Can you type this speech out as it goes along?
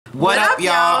What up,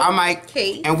 y'all? I'm Mike,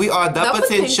 Kate, and we are The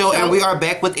Potential, and we are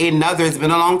back with another. It's been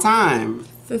a long time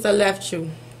since I left you.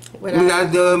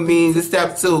 Not doing means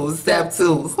step two. Who's that?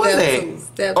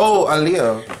 Oh,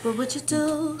 Aaliyah. What would you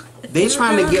do? They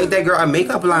trying to give that girl a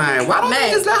makeup line. Why don't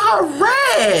they just let her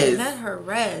rest? Let her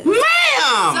rest, ma'am.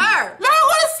 Sir, let her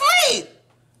go to sleep.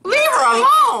 Leave her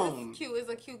alone. It's cute. It's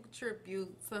a cute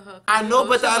tribute to her. I know,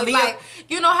 but the Aaliyah, like,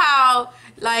 you know how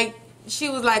like she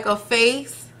was like a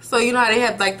face. So you know how they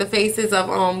have like the faces of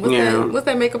what's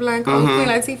that makeup line called? Queen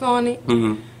Latifah on it.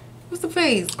 What's the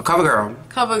face? CoverGirl.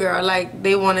 CoverGirl. Like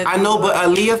they wanted. I know, but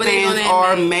Aaliyah fans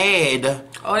are mad.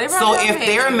 Oh, they so if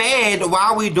they're mad,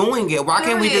 why are we doing it? Why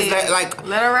can't we just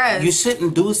let her rest? You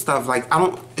shouldn't do stuff like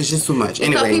It's just too much.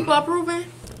 Because anyway, people are approving.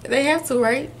 They have to,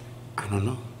 right? I don't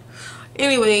know.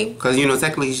 Anyway, because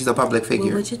technically she's a public figure.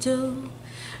 What would you do?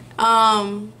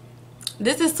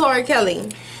 This is Tori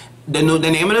Kelly. The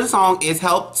name of the song is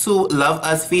 "Help to Love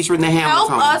Us" featuring the Hamiltons.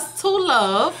 Help Us to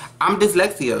Love. I'm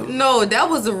dyslexia. No, that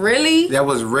was really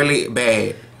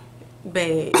bad.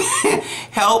 Bad.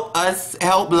 Help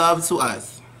love to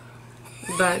us.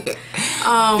 But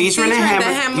featuring the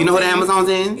Hamiltons. You know who the Hamiltons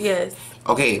is? Yes.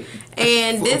 Okay.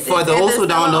 And this for those who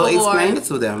don't know, explain it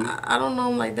to them. I don't know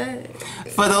them like that.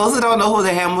 For those who don't know who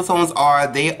the Hamiltons are,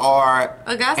 they are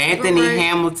Anthony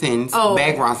Hamilton's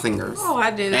background singers. Oh,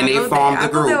 I didn't. And they formed the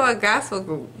group. I thought they were a gospel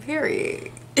group.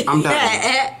 Period. I'm done.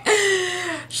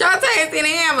 Shout out to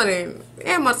Anthony Hamilton.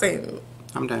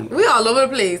 I'm done. We all over the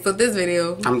place with this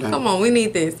video. I'm done. Come on, we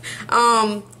need this.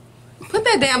 Put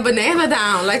that damn banana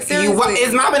down. Like seriously.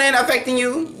 Is my banana affecting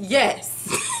you? Yes.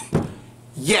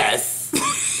 Yes.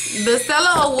 The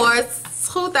Stellar Awards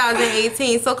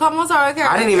 2018. So come on, Tori Kelly.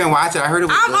 I didn't even watch it. I heard it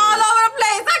was I'm good. all over the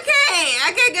place.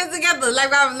 I can't get together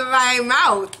like my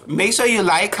mouth. Make sure you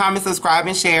like, comment, subscribe,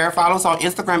 and share. Follow us on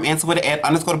Instagram and Twitter at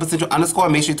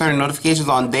 _thepotential_. Make sure you turn the notifications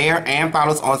on there and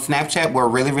follow us on Snapchat. We're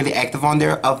really, really active on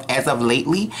there as of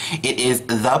lately. It is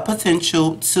The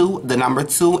Potential 2, the number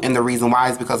 2, and the reason why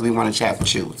is because we want to chat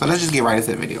with you. So let's just get right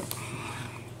into the video.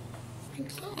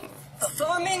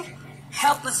 Performing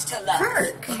Help Us to Love.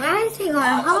 Kirk, why is he going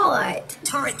hard?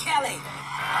 Tori Kelly.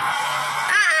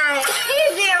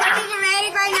 He's really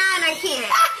dramatic right now and I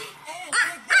can't.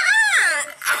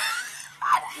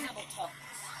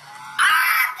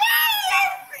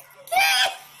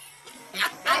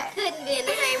 I couldn't be in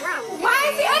the same room. Why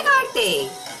is he acting like that?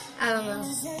 I don't know.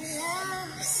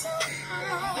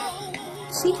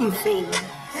 She can sing.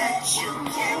 I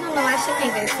don't know why she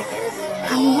can't get sick.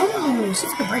 I know. She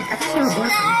took a break. I thought she was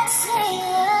working.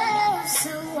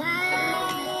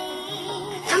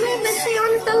 I mean, but she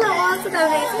only still loves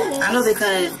 2018. I know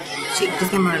because she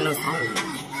just came out a new song.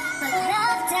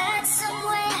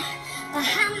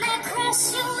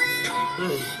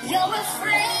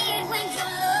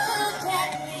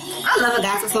 I love a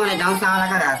gospel song that don't sound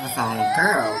like a gospel song,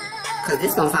 girl. Cause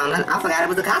this don't sound like, I forgot it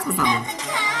was a gospel song.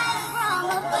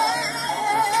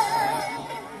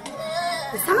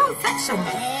 It sounds sexual.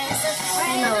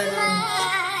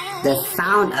 The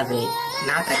sound of it,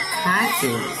 not the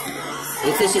content.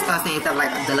 Until she starts saying stuff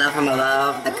like the love from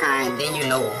above, the kind, then you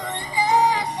know.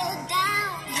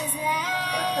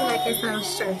 I feel like it sounds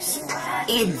stressed.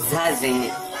 It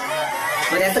doesn't.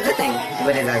 But that's a good thing.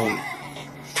 But it doesn't.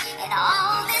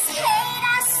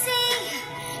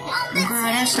 Girl,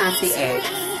 that's Shanti X.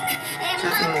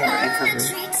 Shanti Moore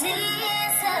X.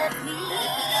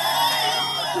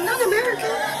 Not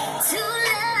American.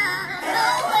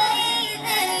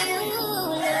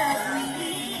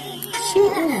 She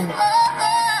is.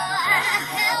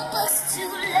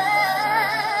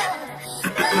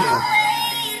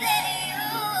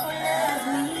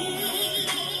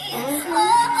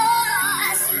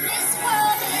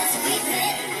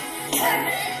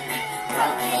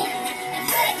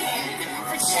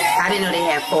 I didn't know they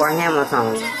had 4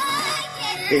 Hamiltons.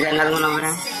 Is there another one over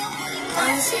there?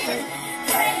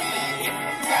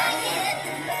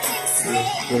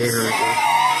 It is over there.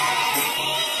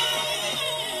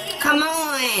 Come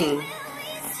on!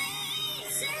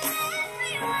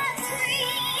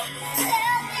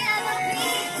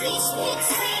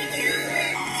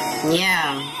 Yeah.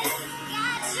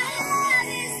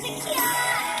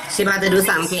 She about to do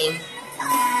something, King.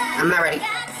 I'm not ready.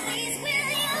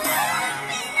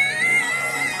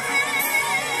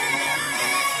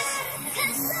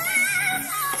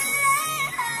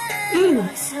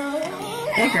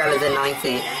 That girl is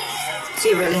anointed.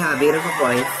 She really has a beautiful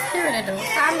voice. She really do.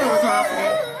 Simon was wrong for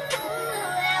that.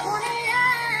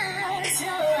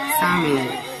 Simon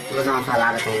was on for a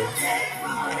lot of things.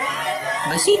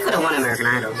 But she could have won American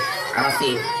Idol. I don't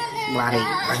see why they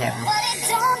what happened.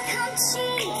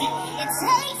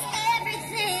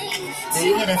 Do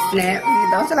you hear the snap?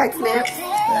 Don't you like snaps?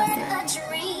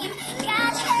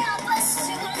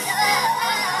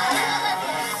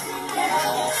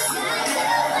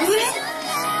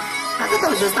 I thought that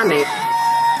was just stomach.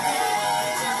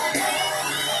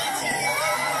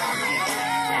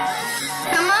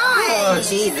 Come on. Oh,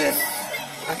 Jesus.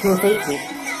 I can't take it.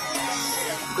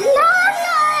 No, I'm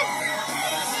not.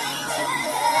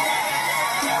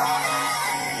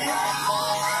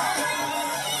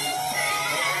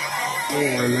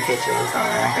 Look at you. I'm sorry.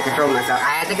 I had to control myself. I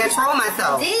had to control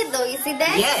myself. Did though, you see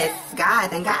that? Yes. God,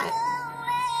 thank God.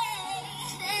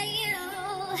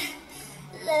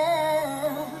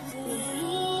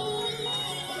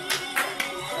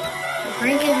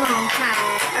 Bring it home,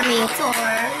 Tor.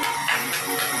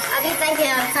 I'll be thinking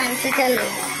all the time to tell you.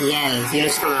 Yes, you're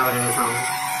just coming over to this song.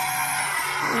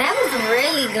 That was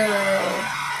really good.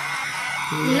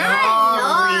 Not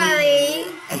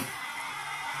Lori.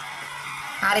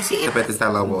 How did she interpret the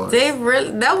Stella Wars?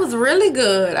 That was really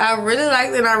good. I really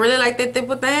liked it. And I really liked that they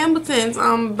put the Hamiltons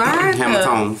behind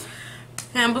her.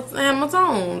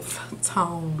 Hamiltons.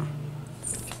 Tones.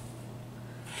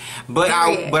 But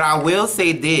I will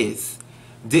say this.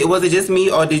 Was it just me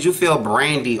or did you feel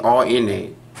Brandy all in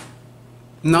it?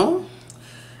 No?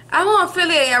 I don't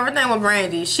affiliate everything with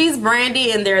Brandy. She's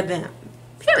Brandy and they're them.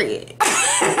 Period.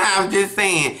 I'm just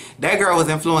saying that girl was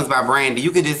influenced by Brandy. You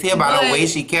could just hear by the way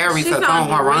she carries her tone,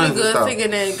 her runs and stuff.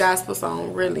 Singing that gospel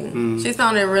song, really. She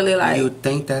sounded really like. You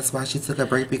think that's why she took a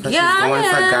break because she's going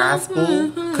for gospel?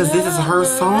 Because this is her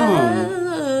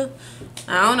song.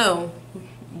 I don't know.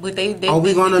 But are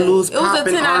we gonna lose pop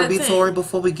and R&B Tori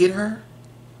before we get her?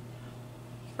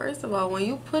 First of all, when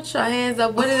you put your hands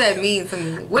up, what does that mean to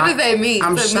me? What does that mean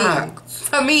I'm to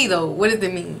shocked. me? To me, though, what does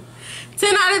it mean?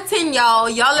 10 out of 10, y'all.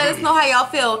 Y'all let us know how y'all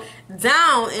feel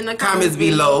down in the comments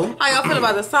below. How y'all feel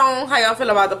about the song? How y'all feel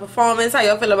about the performance? How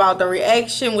y'all feel about the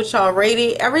reaction? What y'all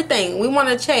rated? Everything. We want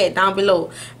to chat down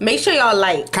below. Make sure y'all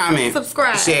like, comment,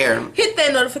 subscribe, share, hit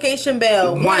that notification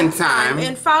bell one time,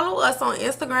 and follow us on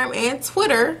Instagram and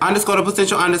Twitter. _ the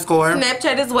potential _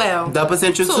 Snapchat as well. The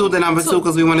potential 2, the number 2,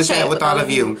 because we want to chat with all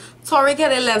of you. Tori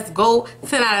Kelly, let's go.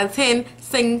 10 out of 10.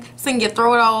 Sing your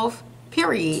throat off.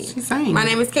 Period. She's saying. My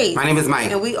name is Kate. My name is Mike.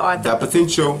 And we are the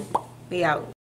potential. We out.